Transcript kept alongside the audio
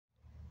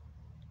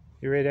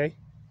You ready?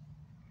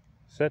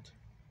 Sit.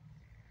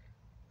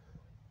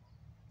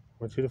 I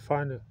want you to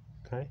find it.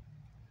 Okay.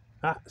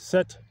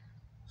 Sit.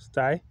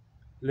 Stay.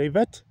 Leave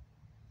it.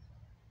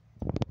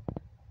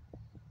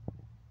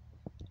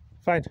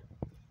 Find.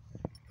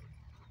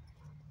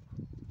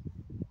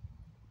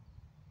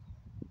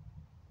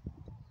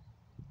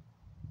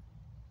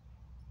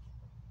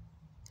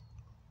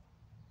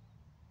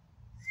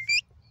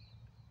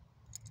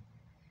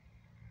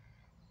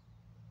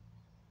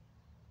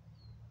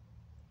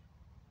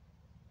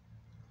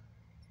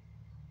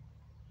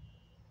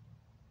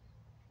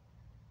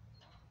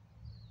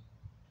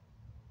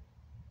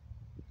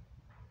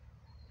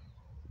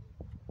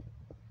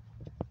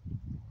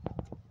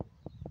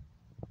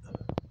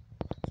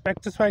 Back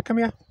this way. Come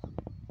here.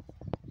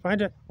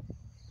 Find it.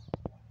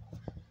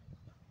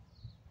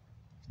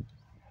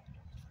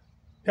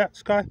 Yeah,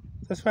 Sky.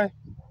 This way.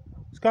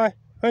 Sky.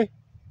 Hey.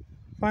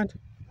 Find.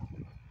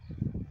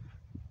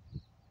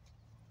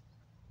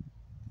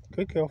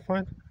 Good girl.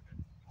 Find.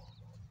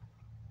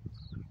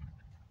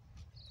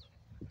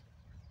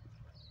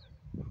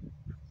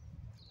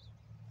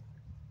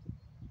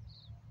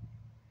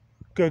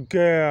 Good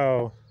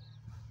girl.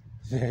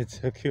 It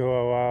took you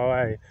a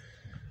while, eh?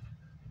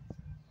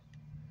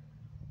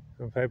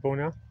 Want to play ball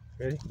now?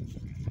 Ready?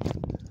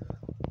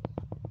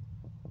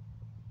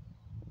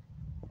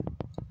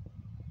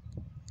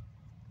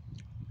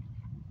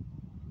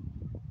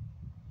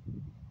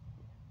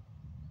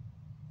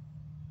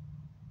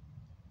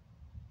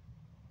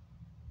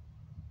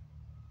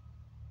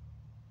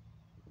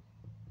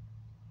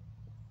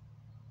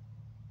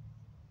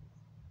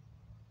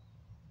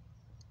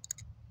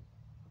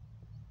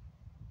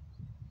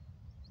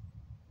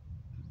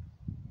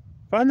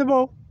 Find the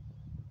ball.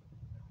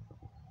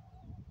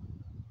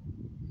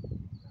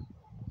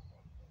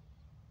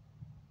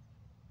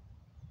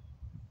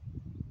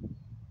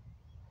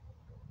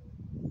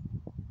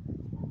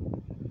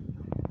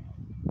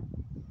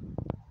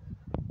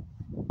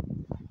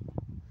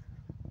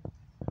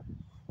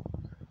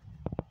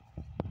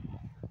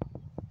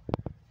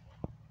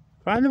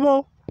 Find the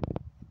ball.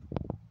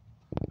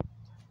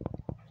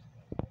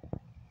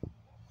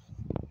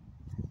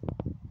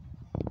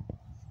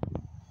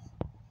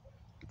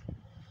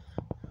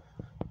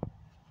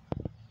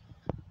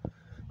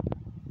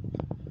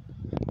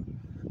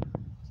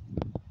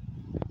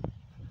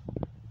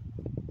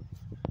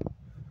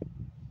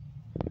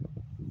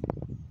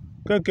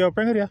 Good girl.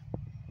 Bring it here.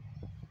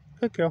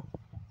 Good girl.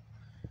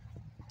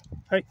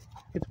 Hey,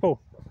 get the ball.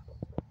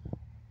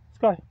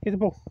 Sky, get the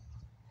ball.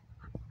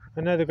 I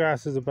know the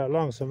grass is a bit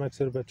long, so it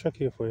makes it a bit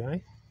trickier for you, eh?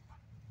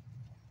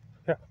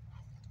 Yeah.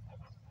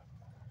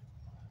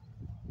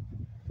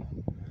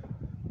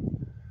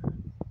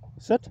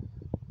 Sit.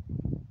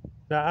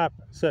 Now up.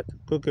 Sit.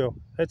 Good girl.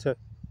 That's it.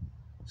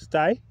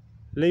 Stay.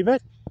 Leave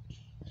it.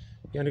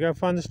 You're going to go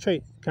find this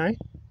tree, okay?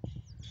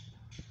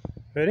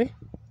 Ready?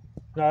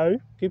 No.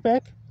 Get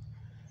back.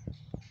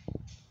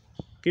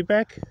 Get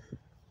back.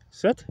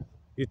 Sit.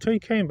 You're too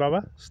keen,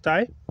 Bubba.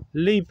 Stay.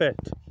 Leave it.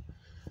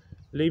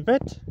 Leave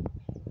it.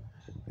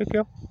 Good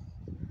girl.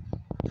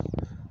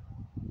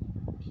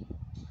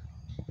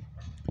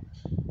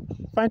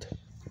 Find.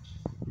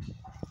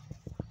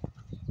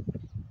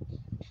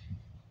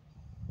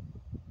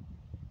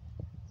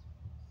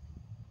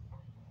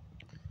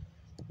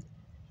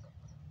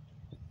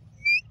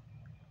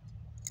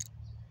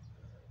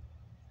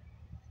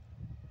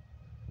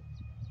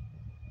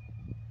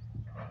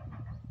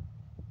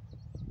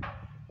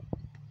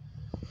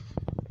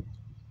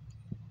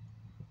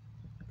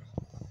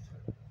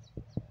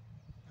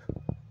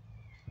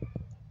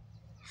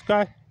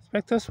 Sky, it's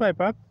back this way,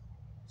 bub.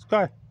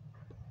 Sky.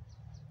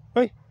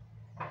 Wait.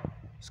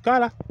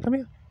 Skyla, come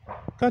here.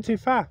 Gone too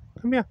far.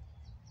 Come here.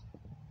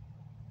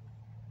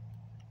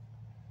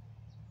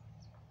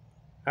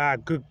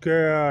 Good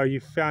girl.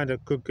 You found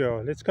it. Good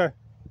girl. Let's go.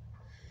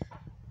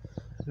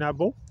 Now,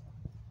 ball.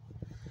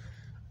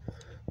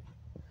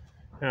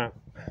 Now,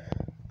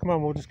 come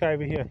on, we'll just go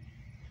over here.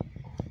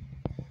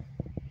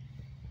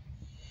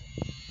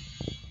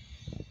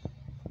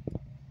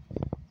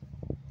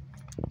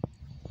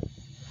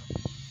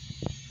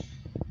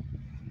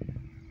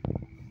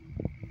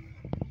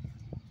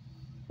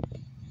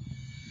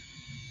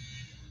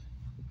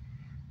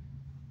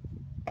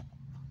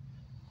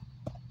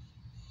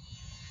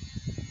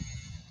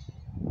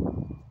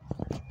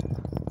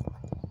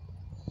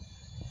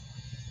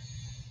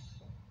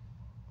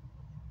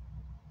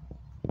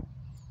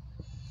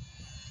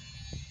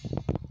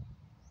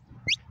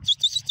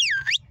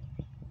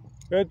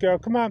 Good girl,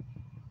 come on.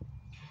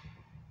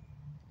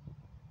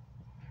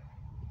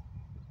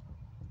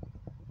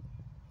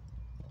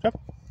 Up.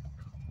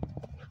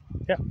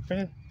 Yeah, bring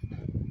it.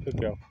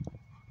 Good girl.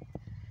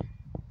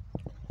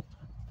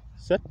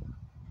 Sit.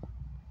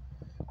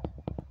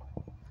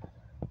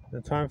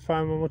 The time to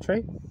find one more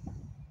tree.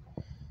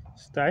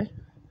 Stay.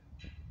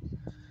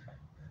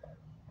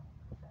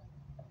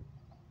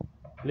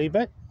 Leave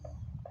it.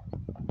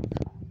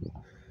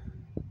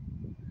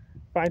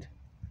 Find.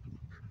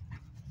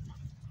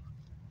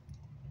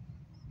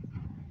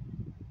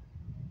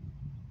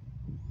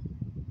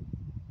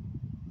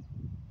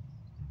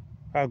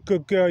 Oh,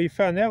 good girl, you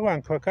found that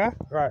one quicker.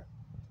 Right.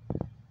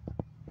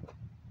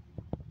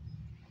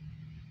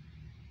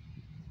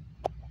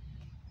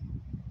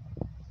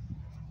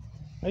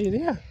 Are you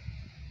there?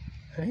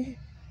 Hey,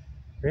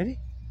 ready?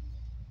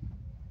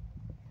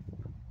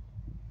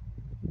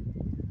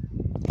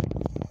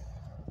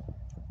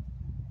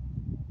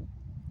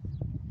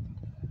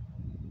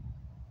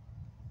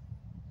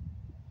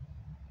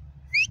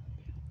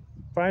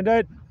 Find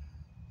it.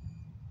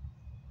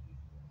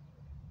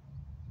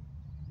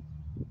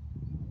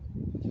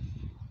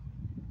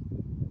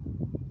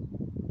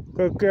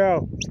 Good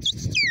girl.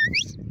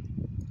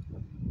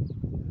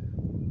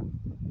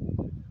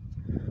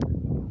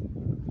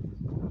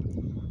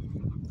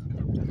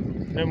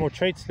 No more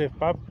treats left,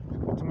 bub.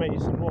 Got to make you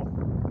some more.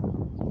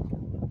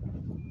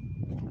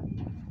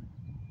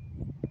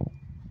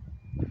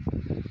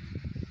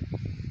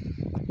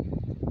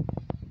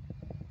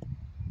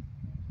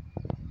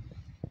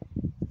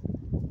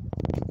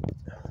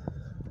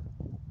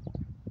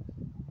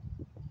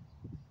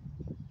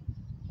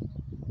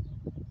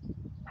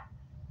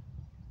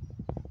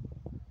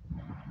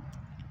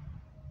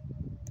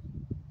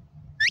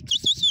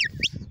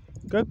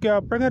 Good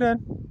girl, bring it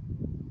in.